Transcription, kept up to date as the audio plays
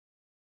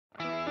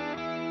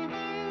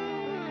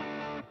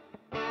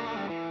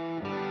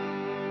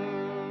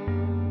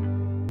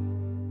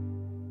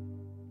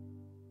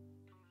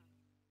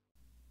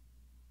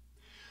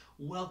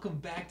Welcome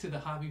back to the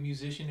Hobby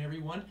Musician,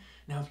 everyone.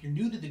 Now, if you're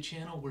new to the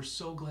channel, we're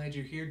so glad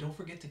you're here. Don't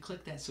forget to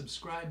click that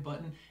subscribe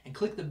button and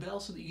click the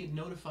bell so that you get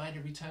notified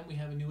every time we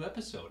have a new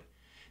episode.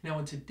 Now,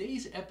 in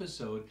today's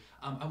episode,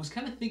 I was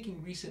kind of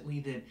thinking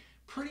recently that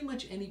pretty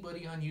much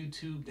anybody on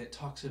YouTube that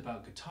talks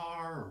about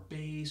guitar or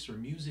bass or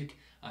music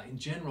in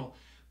general,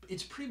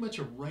 it's pretty much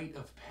a rite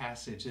of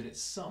passage that at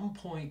some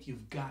point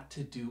you've got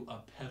to do a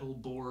pedal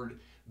board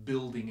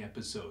building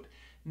episode.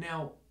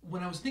 Now,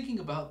 when I was thinking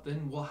about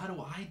then, well, how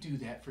do I do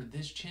that for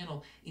this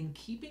channel? In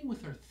keeping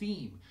with our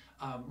theme,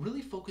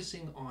 really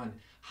focusing on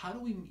how do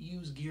we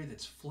use gear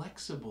that's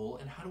flexible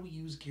and how do we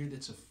use gear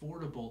that's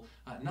affordable,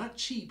 not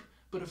cheap,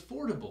 but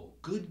affordable,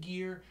 good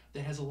gear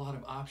that has a lot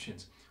of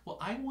options. Well,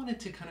 I wanted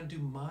to kind of do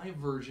my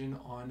version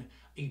on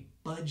a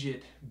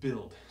budget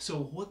build. So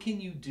what can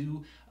you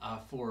do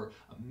for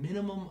a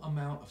minimum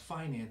amount of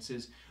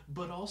finances,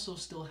 but also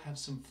still have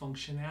some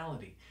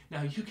functionality?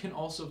 Now, you can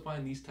also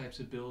find these types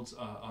of builds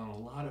on a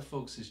lot of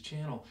folks'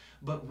 channel,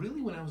 but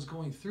really when I was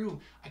going through,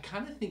 I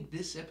kind of think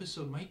this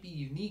episode might be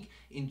unique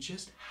in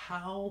just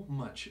how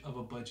much of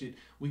a budget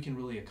we can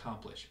really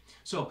accomplish.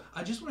 So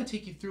I just want to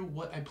take you through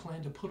what I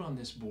plan to put on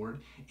this board.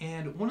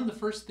 And one of the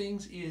first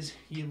things is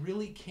you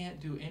really can't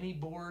do any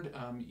board.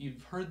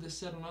 You've heard this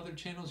said on other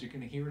channels, you're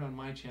going to hear it on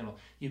my channel.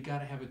 You've got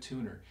to have a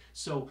tuner.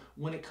 So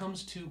when it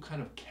comes to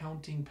kind of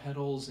counting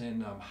pedals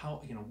and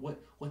how,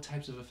 what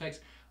types of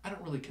effects, I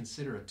don't really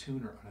consider a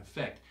tuner an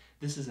effect.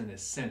 This is an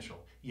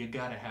essential. You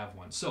gotta have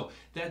one. So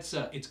that's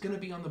it's gonna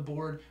be on the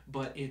board,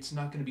 but it's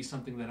not gonna be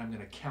something that I'm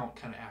gonna count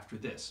kind of after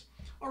this.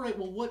 All right,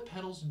 well, what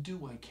pedals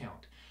do I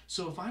count?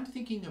 So if I'm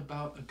thinking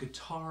about a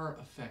guitar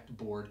effect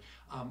board,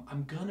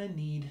 I'm gonna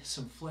need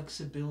some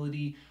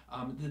flexibility.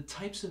 The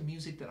types of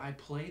music that I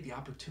play, the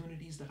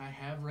opportunities that I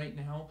have right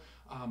now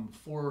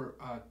for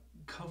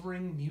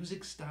covering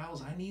music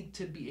styles, I need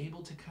to be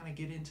able to kind of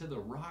get into the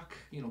rock,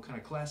 kind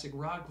of classic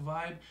rock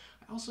vibe.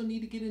 I also need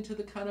to get into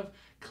the kind of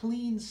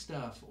clean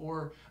stuff,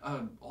 or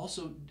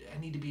also I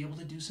need to be able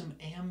to do some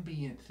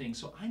ambient things.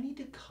 So I need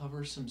to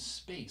cover some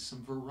space,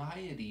 some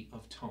variety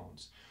of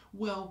tones.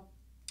 Well,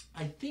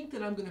 I think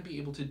that I'm going to be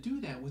able to do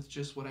that with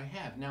just what I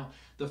have. Now,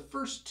 the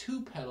first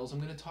two pedals, I'm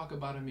going to talk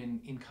about them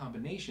in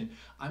combination.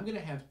 I'm going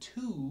to have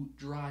two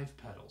drive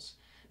pedals.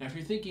 Now, if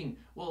you're thinking,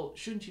 well,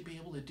 shouldn't you be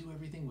able to do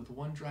everything with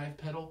one drive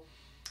pedal?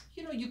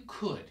 You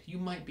could. You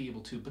might be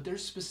able to, but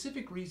there's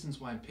specific reasons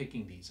why I'm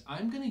picking these.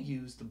 I'm going to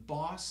use the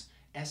Boss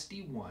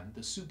SD1,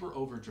 the Super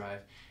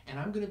Overdrive, and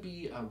I'm going to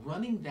be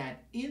running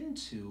that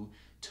into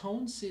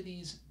Tone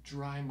City's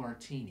Dry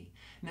Martini.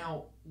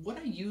 Now, what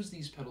I use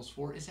these pedals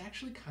for is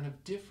actually kind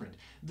of different.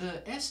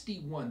 The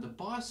SD1, the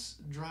Boss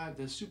Drive,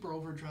 the Super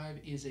Overdrive,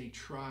 is a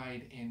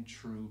tried and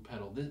true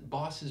pedal. The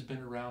Boss has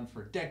been around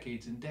for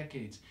decades and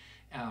decades,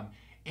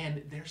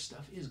 and their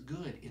stuff is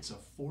good. It's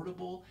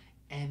affordable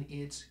and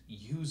it's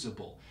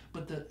usable.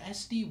 But the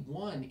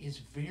SD1 is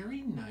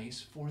very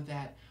nice for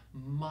that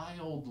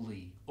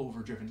mildly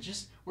overdriven.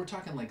 We're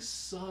talking like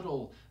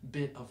subtle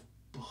bit of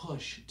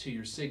push to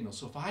your signal.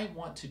 So if I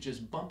want to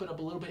just bump it up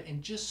a little bit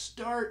and just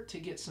start to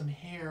get some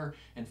hair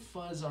and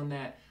fuzz on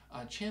that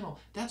channel,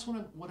 that's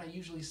what I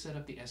usually set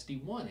up the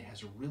SD1. It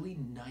has a really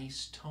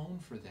nice tone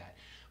for that.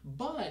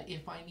 But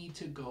if I need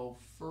to go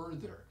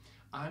further,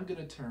 I'm going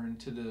to turn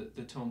to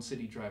the Tone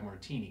City Dry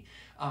Martini.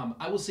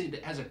 I will say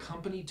that as a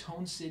company,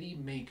 Tone City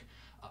make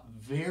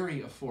very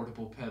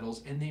affordable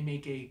pedals, and they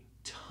make a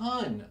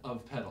ton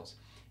of pedals.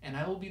 And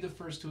I will be the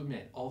first to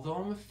admit, although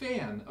I'm a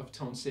fan of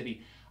Tone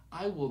City,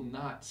 I will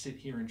not sit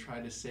here and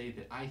try to say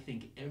that I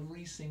think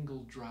every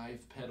single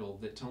drive pedal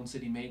that Tone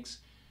City makes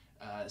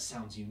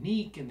sounds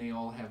unique and they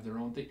all have their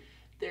own thing.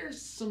 There's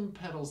some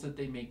pedals that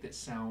they make that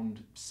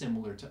sound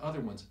similar to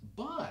other ones,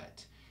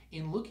 but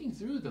in looking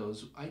through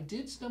those, I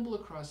did stumble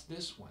across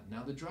this one.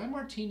 Now, the Dry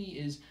Martini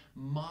is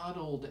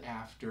modeled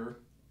after,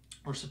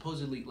 or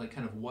supposedly like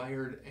kind of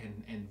wired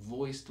and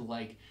voiced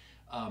like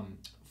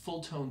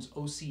Fulltone's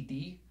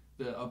OCD,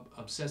 the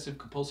Obsessive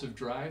Compulsive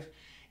Drive.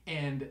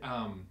 And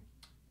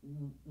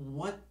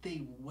what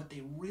they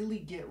really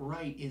get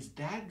right is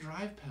that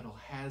drive pedal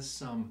has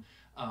some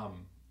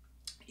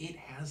it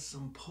has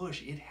some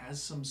push, it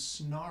has some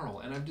snarl,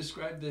 and I've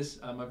described this,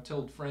 I've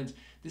told friends,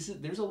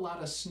 there's a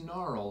lot of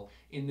snarl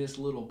in this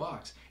little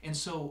box. And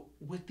so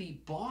with the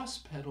Boss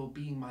pedal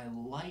being my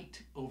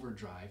light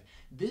overdrive,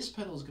 this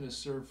pedal is going to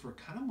serve for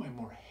kind of my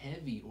more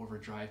heavy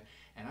overdrive.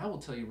 And I will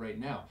tell you right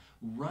now,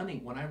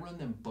 when I run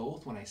them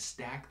both, when I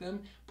stack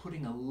them,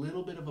 putting a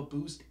little bit of a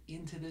boost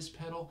into this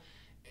pedal,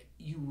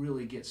 you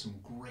really get some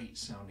great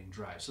sounding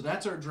drive. So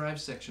that's our drive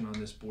section on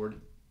this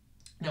board.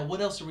 Now,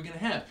 what else are we going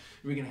to have?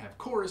 Are we going to have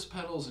chorus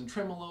pedals and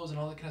tremolos and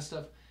all that kind of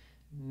stuff?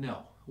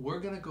 No, we're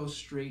going to go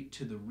straight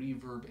to the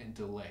reverb and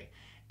delay.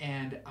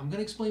 And I'm going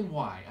to explain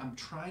why. I'm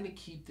trying to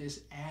keep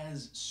this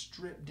as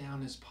stripped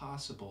down as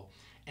possible.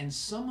 And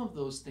some of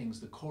those things,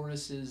 the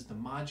choruses, the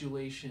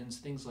modulations,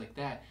 things like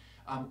that,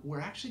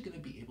 we're actually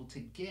going to be able to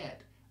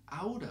get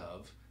out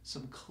of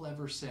some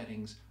clever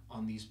settings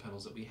on these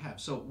pedals that we have.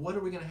 So what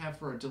are we going to have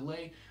for our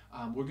delay?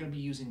 We're going to be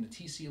using the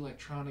TC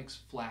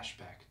Electronics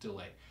flashback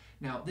delay.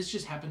 Now, this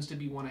just happens to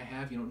be one I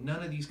have. You know,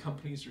 none of these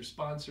companies are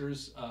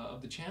sponsors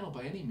of the channel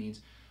by any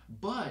means,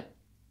 but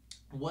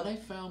what I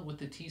found with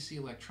the TC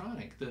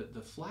Electronic, the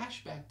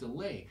flashback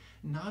delay,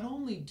 not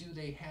only do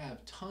they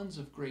have tons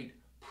of great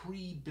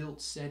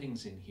pre-built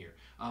settings in here.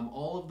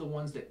 All of the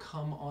ones that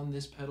come on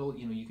this pedal,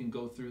 you know, you can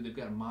go through. They've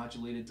got a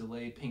modulated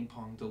delay, ping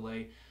pong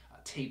delay,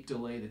 tape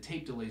delay. The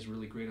tape delay is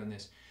really great on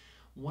this.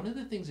 One of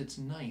the things that's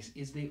nice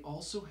is they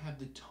also have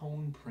the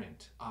tone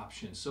print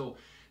option. So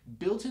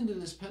built into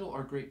this pedal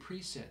are great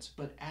presets,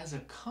 but as a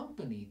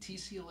company,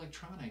 TC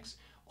Electronics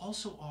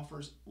also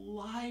offers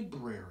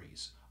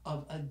libraries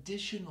of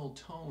additional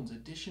tones,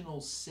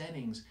 additional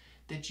settings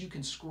that you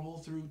can scroll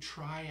through,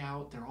 try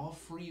out. They're all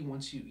free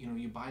once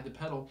you buy the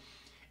pedal,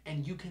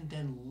 and you can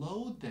then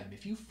load them.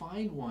 If you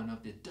find one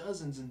of the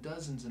dozens and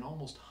dozens and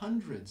almost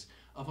hundreds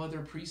of other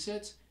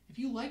presets, if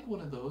you like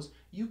one of those,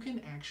 you can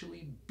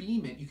actually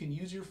beam it. You can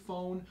use your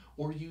phone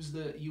or use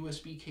the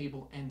USB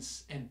cable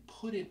and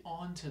put it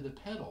onto the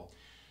pedal.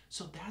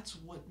 So that's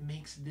what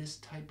makes this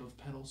type of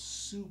pedal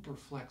super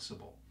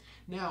flexible.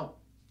 Now,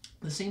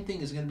 the same thing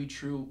is going to be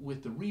true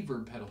with the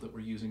reverb pedal that we're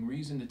using. We're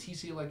using the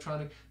TC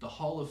Electronic, the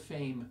Hall of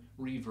Fame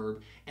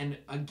reverb. And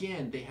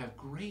again, they have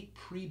great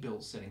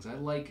pre-built settings. I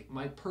like,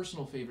 my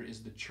personal favorite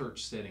is the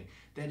church setting.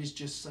 That is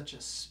just such a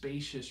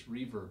spacious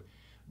reverb.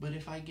 But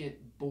if I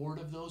get bored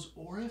of those,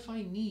 or if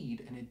I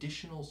need an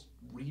additional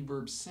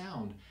reverb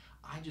sound,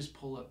 I just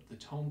pull up the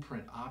tone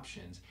print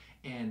options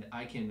and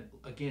I can,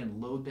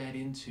 again, load that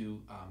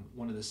into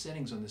one of the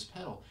settings on this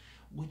pedal,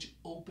 which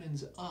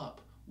opens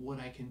up what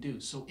I can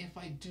do. So if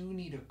I do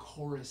need a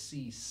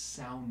chorusy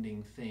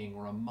sounding thing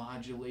or a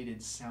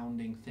modulated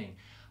sounding thing,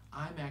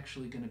 I'm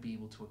actually going to be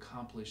able to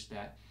accomplish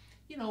that,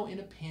 you know, in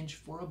a pinch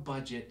for a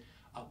budget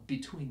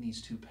between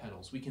these two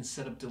pedals. We can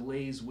set up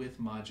delays with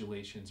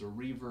modulations or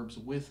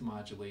reverbs with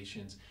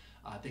modulations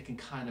that can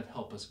kind of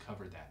help us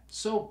cover that.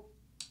 So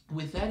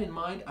with that in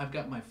mind, I've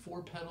got my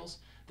 4 pedals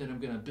that I'm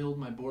going to build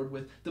my board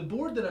with. The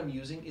board that I'm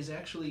using is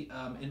actually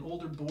an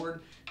older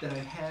board that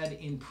I've had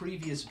in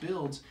previous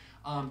builds.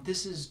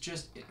 This is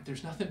just,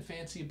 there's nothing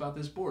fancy about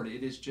this board.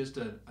 It is just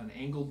an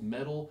angled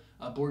metal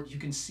board. You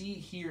can see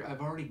here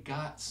I've already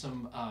got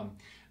some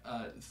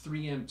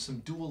 3M, some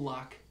dual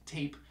lock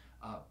tape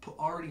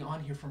already on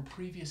here from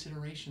previous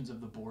iterations of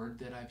the board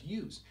that I've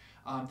used.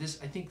 I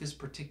think this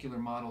particular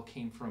model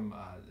came from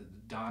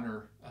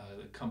Donner,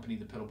 the company,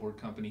 the pedal board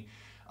company,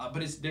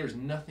 but there's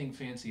nothing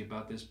fancy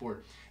about this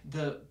board.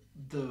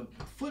 The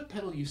foot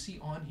pedal you see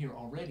on here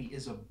already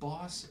is a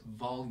Boss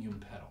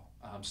volume pedal.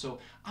 So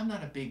I'm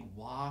not a big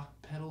wah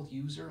pedal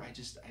user.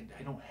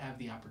 I don't have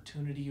the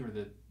opportunity, or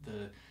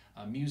the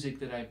music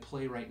that I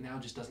play right now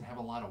just doesn't have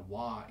a lot of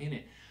wah in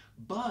it.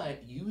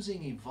 But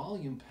using a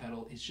volume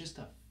pedal is just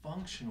a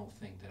functional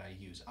thing that I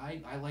use.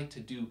 I like to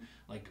do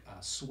like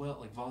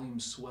volume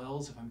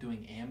swells if I'm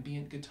doing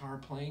ambient guitar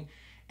playing,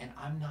 and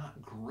I'm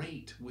not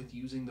great with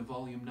using the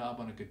volume knob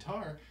on a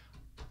guitar.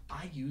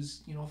 I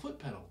use, you know, a foot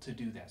pedal to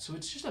do that. So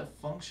it's just a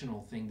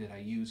functional thing that I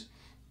use.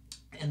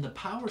 And the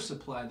power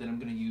supply that I'm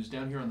going to use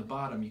down here on the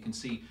bottom, you can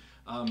see,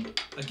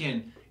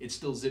 again, it's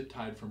still zip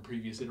tied from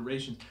previous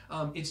iterations.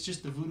 It's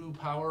just the Voodoo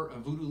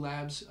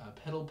Labs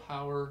Pedal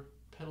Power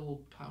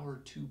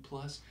 2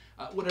 Plus,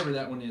 whatever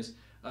that one is.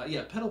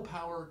 Yeah, Pedal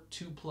Power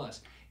 2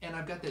 Plus. And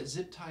I've got that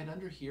zip tied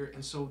under here,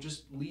 and so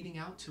just leading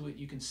out to it,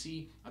 you can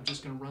see I'm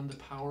just going to run the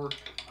power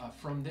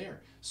from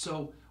there.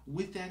 So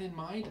with that in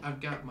mind, I've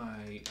got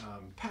my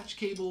patch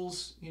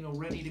cables, you know,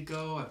 ready to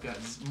go. I've got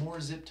more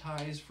zip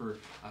ties for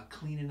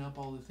cleaning up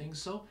all the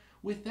things. So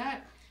with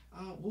that,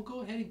 we'll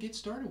go ahead and get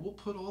started. We'll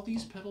put all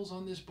these pedals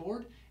on this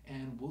board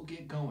and we'll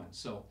get going.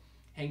 So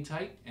hang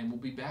tight and we'll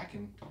be back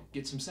and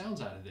get some sounds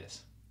out of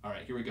this. All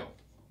right, here we go.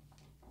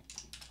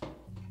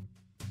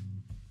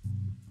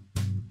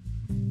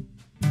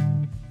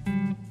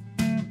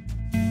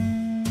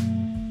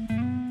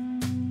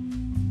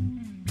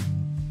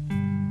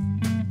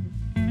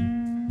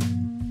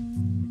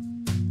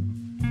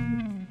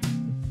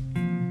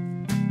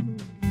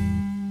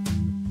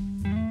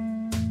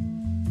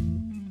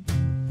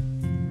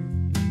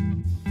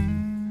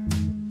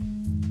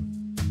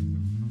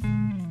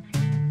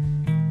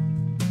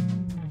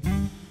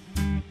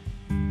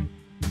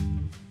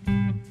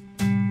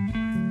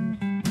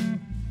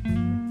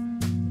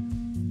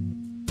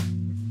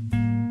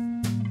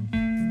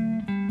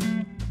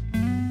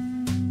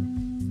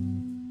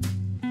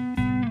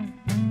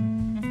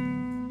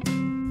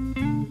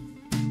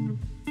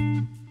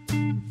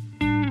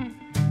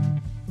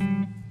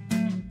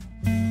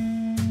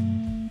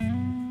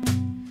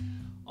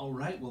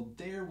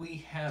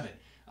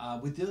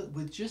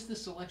 With just the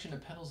selection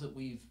of pedals that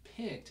we've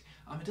picked,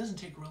 it doesn't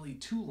take really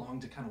too long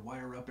to kind of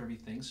wire up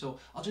everything. So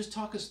I'll just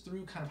talk us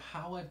through kind of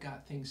how I've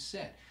got things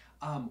set.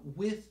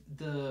 With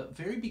the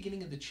very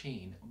beginning of the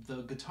chain,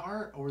 the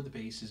guitar or the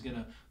bass is going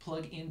to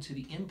plug into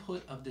the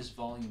input of this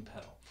volume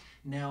pedal.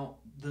 Now,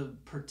 the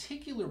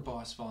particular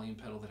Boss volume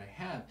pedal that I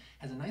have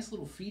has a nice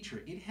little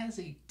feature. It has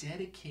a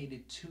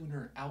dedicated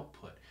tuner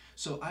output.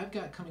 So I've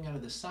got, coming out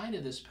of the side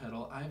of this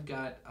pedal, I've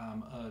got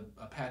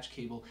a patch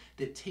cable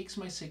that takes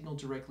my signal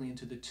directly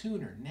into the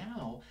tuner.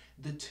 Now,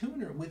 the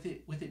tuner, with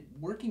it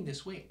working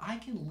this way, I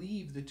can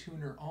leave the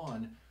tuner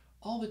on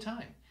all the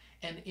time.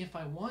 And if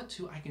I want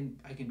to, I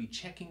can be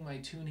checking my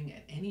tuning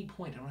at any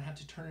point. I don't have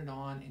to turn it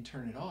on and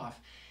turn it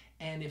off.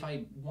 And if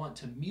I want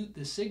to mute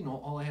the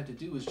signal, all I have to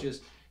do is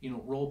just,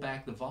 roll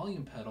back the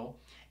volume pedal,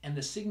 and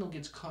the signal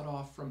gets cut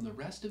off from the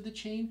rest of the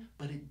chain,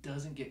 but it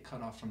doesn't get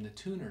cut off from the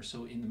tuner.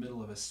 So in the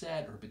middle of a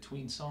set or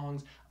between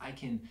songs, I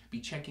can be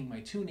checking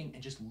my tuning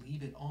and just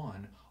leave it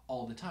on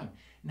all the time.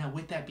 Now,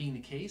 with that being the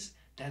case,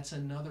 that's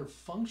another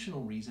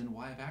functional reason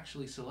why I've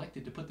actually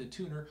selected to put the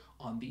tuner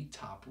on the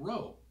top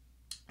row.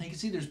 You can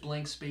see there's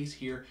blank space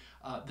here.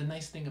 The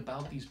nice thing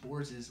about these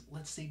boards is,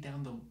 let's say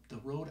down the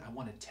road I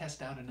want to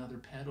test out another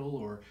pedal,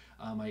 or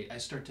I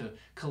start to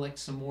collect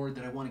some more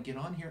that I want to get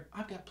on here.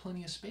 I've got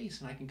plenty of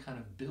space and I can kind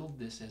of build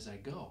this as I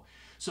go.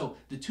 So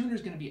the tuner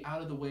is going to be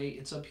out of the way.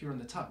 It's up here on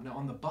the top. Now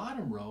on the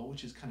bottom row,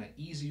 which is kind of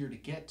easier to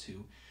get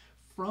to,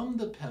 from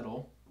the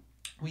pedal,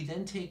 we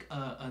then take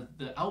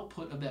the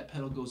output of that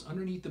pedal goes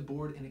underneath the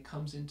board and it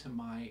comes into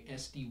my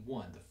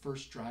SD1, the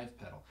first drive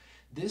pedal.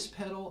 This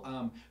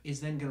pedal is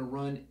then going to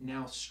run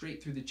now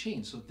straight through the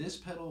chain. So this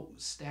pedal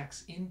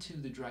stacks into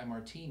the Dry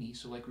Martini.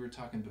 So like we were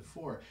talking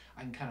before,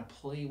 I can kind of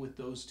play with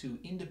those two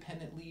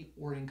independently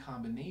or in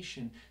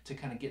combination to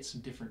kind of get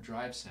some different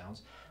drive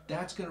sounds.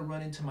 That's going to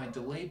run into my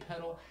delay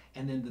pedal,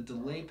 and then the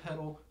delay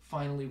pedal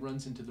finally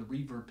runs into the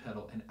reverb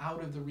pedal. And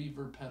out of the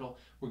reverb pedal,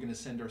 we're going to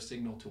send our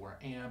signal to our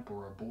amp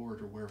or our board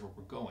or wherever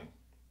we're going.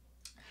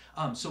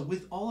 So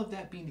with all of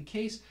that being the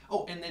case,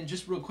 oh, and then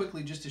just real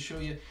quickly, just to show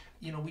you,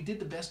 we did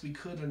the best we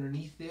could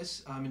underneath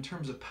this. In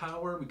terms of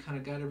power, we kind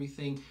of got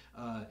everything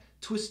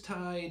twist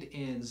tied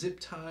and zip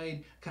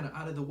tied kind of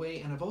out of the way.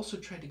 And I've also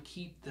tried to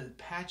keep the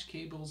patch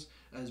cables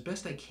as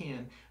best I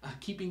can,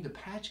 keeping the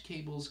patch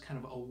cables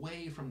kind of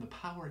away from the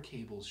power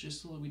cables,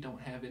 just so that we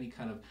don't have any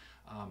kind of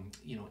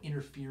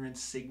interference,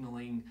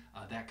 signaling,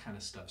 that kind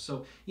of stuff.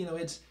 So,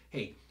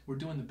 hey, we're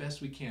doing the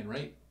best we can,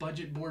 right?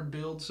 Budget board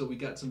build, so we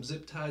got some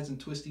zip ties and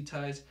twisty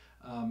ties,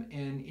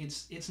 and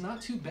it's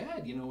not too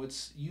bad.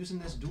 It's using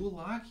this dual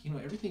lock.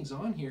 Everything's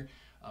on here,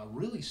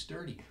 really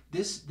sturdy.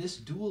 This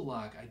dual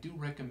lock I do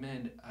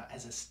recommend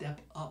as a step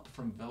up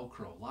from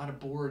Velcro. A lot of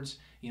boards,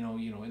 in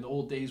the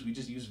old days we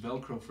just used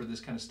Velcro for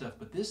this kind of stuff,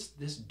 but this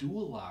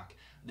dual lock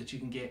that you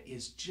can get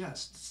is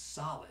just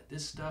solid.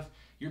 This stuff,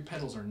 your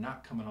pedals are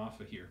not coming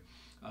off of here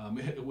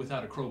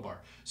without a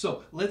crowbar.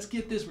 So let's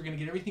get this. We're going to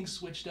get everything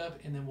switched up,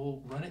 and then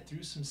we'll run it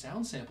through some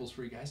sound samples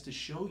for you guys to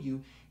show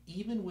you,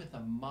 even with a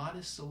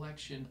modest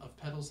selection of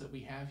pedals that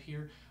we have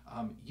here,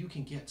 you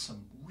can get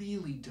some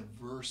really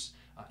diverse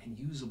and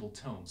usable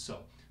tones. So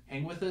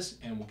hang with us,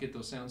 and we'll get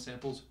those sound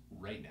samples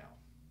right now.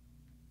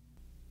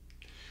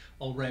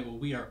 All right, well,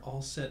 we are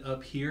all set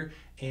up here,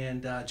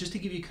 and just to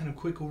give you a kind of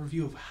quick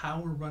overview of how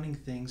we're running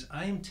things,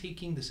 I am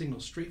taking the signal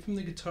straight from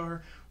the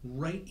guitar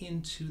right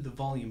into the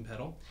volume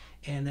pedal,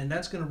 and then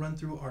that's going to run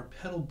through our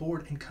pedal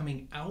board, and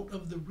coming out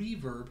of the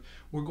reverb,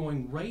 we're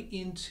going right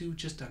into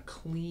just a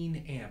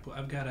clean amp.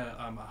 I've got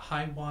a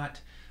high watt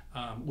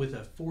with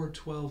a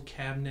 412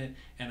 cabinet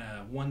and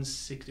a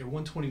 160 or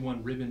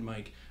 121 ribbon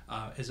mic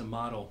as a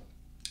model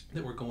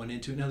that we're going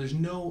into. Now there's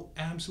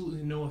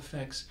absolutely no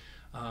effects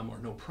or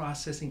no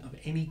processing of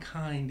any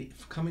kind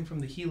coming from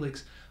the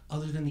Helix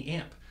other than the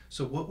amp.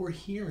 So what we're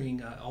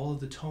hearing, all of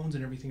the tones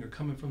and everything are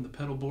coming from the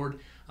pedal board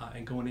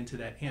and going into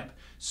that amp.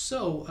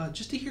 So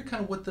just to hear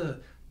kind of what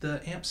the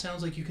amp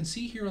sounds like, you can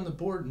see here on the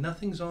board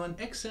nothing's on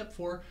except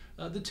for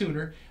the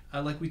tuner,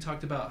 like we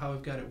talked about how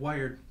I've got it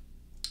wired.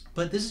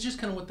 But this is just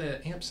kind of what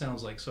the amp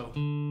sounds like. So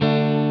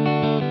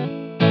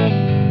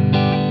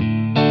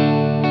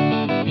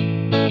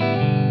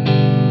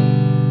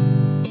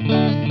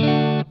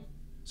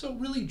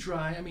really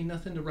dry, I mean,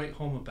 nothing to write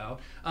home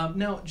about.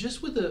 Now,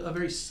 just with a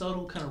very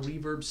subtle kind of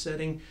reverb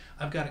setting,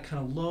 I've got it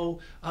kind of low,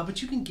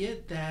 but you can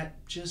get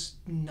that just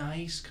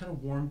nice kind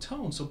of warm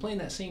tone. So playing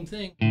that same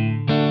thing.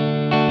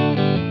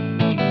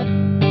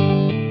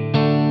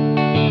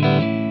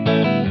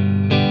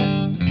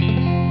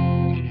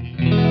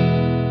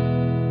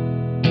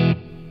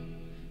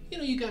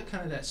 You got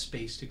kind of that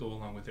space to go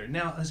along with there.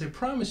 Now, as I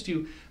promised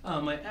you,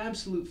 my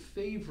absolute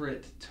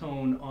favorite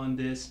tone on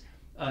this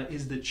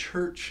is the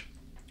church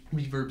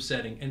reverb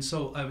setting, and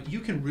so you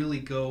can really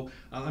go,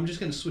 I'm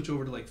just going to switch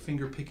over to like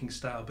finger picking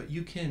style, but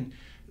you can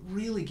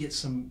really get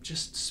some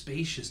just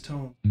spacious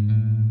tone.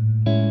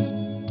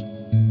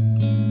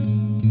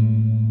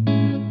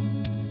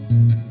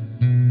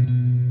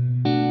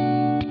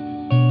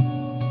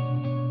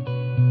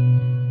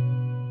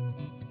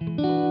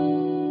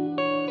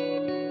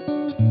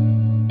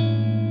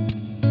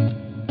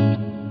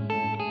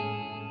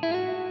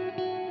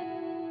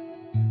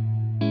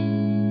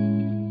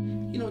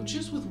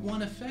 Just with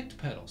one effect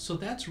pedal. So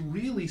that's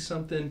really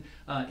something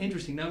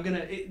interesting. Now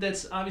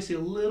that's obviously a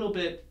little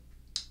bit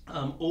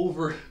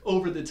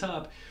over the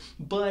top.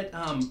 But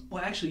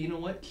well, actually, you know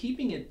what?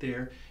 Keeping it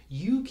there,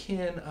 you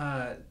can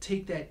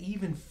take that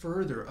even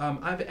further.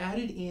 I've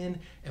added in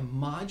a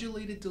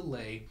modulated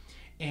delay,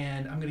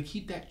 and I'm going to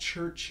keep that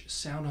church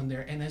sound on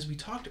there. And as we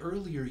talked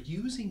earlier,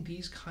 using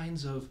these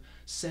kinds of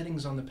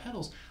settings on the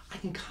pedals, I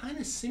can kind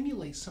of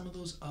simulate some of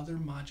those other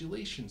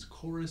modulations,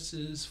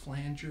 choruses,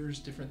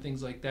 flangers, different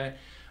things like that.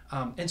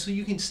 And so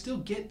you can still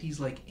get these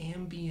like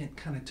ambient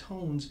kind of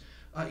tones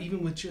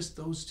even with just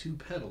those two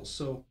pedals.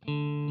 So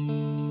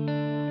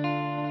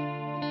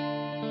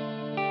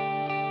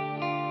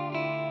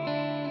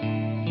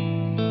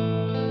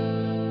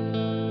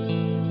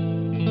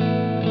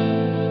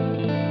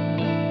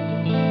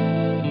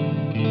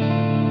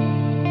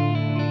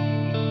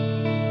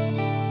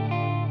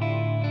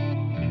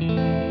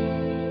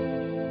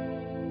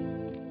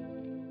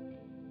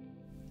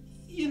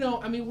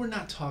I mean, we're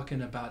not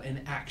talking about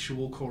an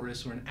actual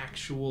chorus or an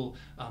actual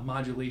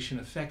modulation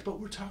effect, but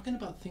we're talking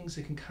about things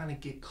that can kind of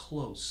get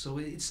close. So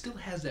it still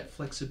has that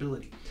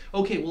flexibility.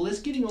 Okay, well,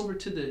 let's getting over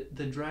to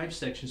the drive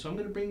section. So I'm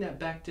going to bring that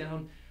back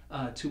down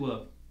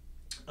to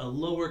a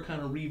lower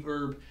kind of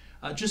reverb,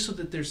 just so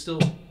that there's still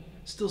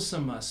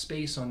some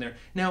space on there.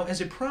 Now,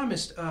 as I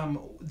promised,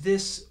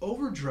 this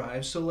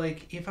overdrive, so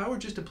like if I were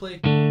just to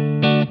play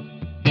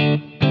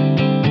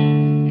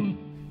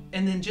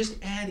and then just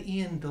add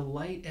in the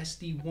light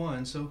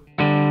SD1, so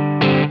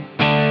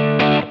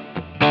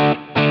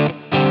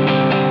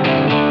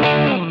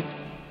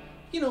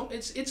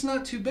it's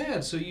not too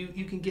bad. So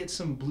you can get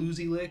some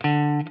bluesy lick.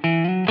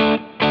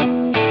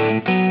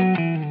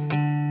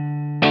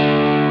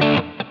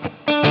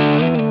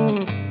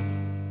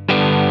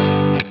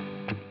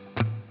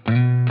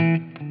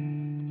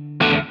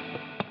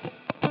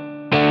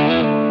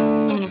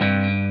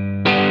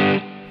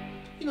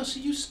 So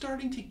you're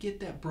starting to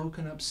get that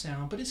broken up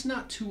sound, but it's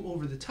not too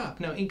over the top.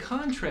 Now, in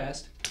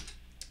contrast,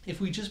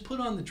 if we just put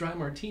on the Dry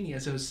Martini,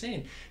 as I was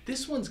saying,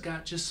 this one's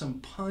got just some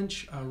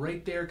punch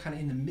right there, kind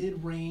of in the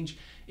mid-range.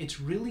 It's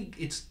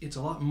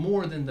a lot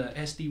more than the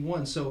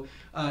SD1. So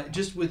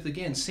just with,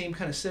 again, same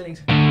kind of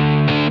settings.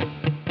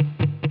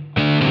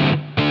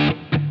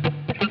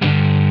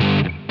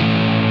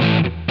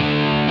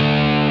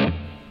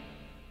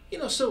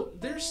 So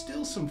there's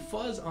still some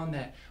fuzz on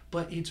that,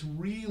 but it's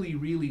really,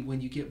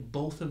 when you get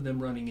both of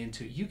them running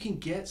into it, you can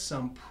get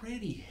some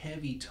pretty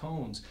heavy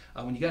tones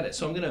when you got it.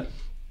 So I'm going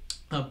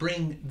to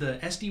bring the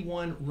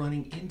SD1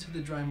 running into the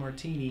Dry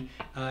Martini,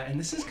 and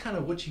this is kind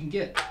of what you can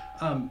get.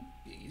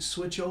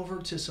 Switch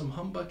over to some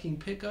humbucking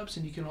pickups,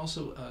 and you can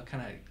also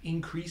kind of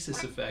increase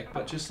this effect,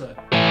 but just a...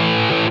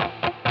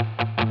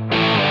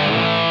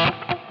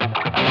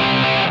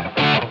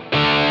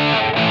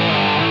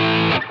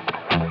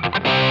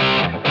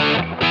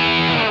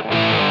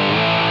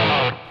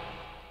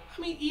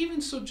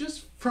 So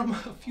just from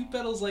a few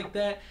pedals like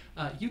that,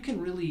 you can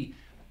really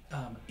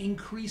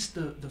increase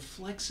the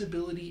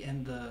flexibility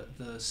and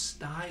the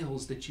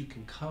styles that you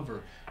can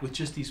cover with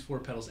just these 4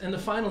 pedals. And the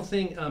final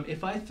thing,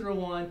 if I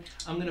throw on,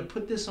 I'm going to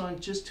put this on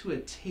just to a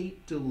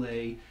tape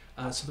delay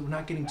so that we're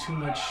not getting too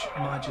much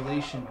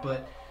modulation,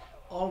 but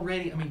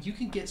already, I mean, you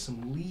can get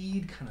some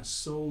lead kind of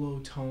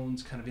solo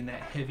tones kind of in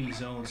that heavy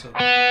zone. So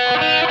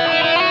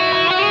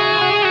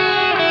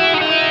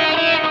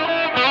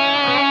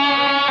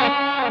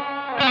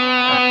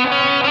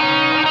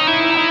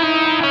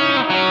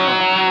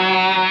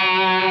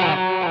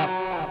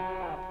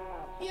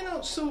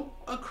so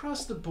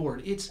across the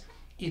board, it's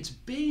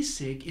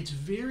basic, it's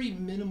very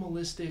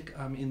minimalistic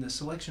in the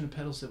selection of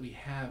pedals that we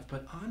have,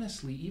 but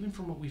honestly, even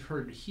from what we've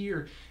heard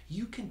here,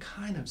 you can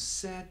kind of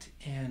set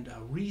and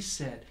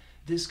reset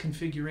this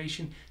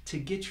configuration to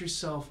get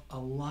yourself a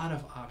lot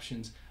of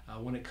options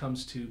when it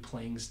comes to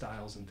playing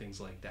styles and things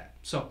like that.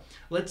 So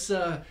let's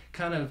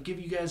kind of give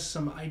you guys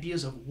some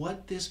ideas of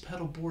what this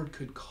pedal board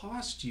could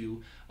cost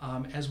you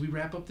as we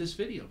wrap up this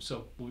video.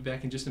 So we'll be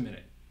back in just a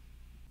minute.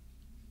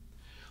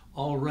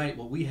 All right,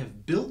 well, we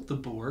have built the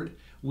board,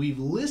 we've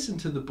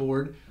listened to the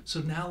board, so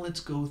now let's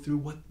go through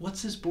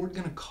what's this board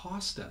going to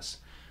cost us.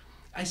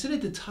 I said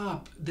at the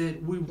top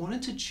that we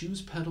wanted to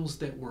choose pedals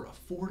that were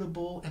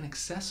affordable and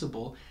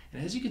accessible,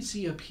 and as you can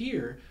see up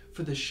here,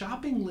 for the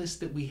shopping list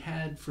that we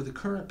had for the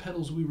current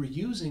pedals we were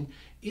using,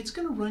 it's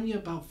going to run you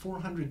about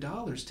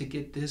 $400 to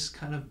get this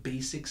kind of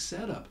basic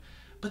setup.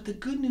 But the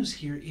good news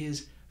here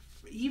is,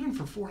 even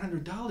for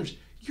 $400,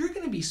 you're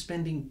going to be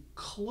spending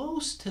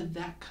close to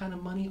that kind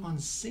of money on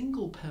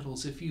single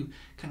pedals if you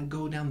kind of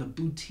go down the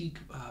boutique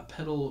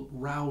pedal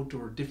route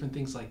or different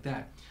things like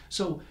that.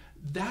 So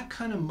that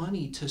kind of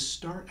money to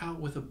start out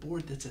with a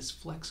board that's as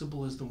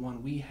flexible as the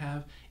one we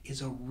have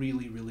is a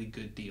really,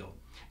 good deal.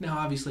 Now,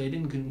 obviously, I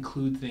didn't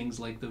include things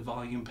like the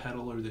volume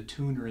pedal or the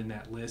tuner in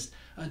that list,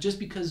 just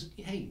because,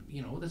 hey,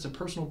 that's a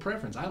personal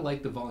preference. I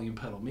like the volume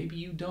pedal. Maybe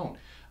you don't.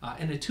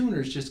 And a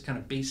tuner is just kind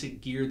of basic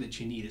gear that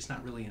you need. It's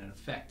not really an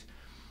effect.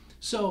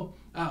 So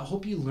I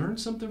hope you learned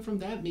something from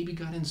that, maybe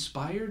got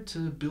inspired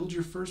to build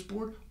your first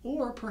board,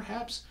 or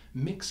perhaps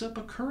mix up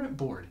a current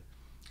board.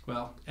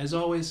 Well, as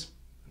always,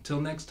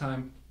 until next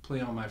time, play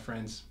on, my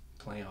friends,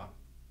 play on.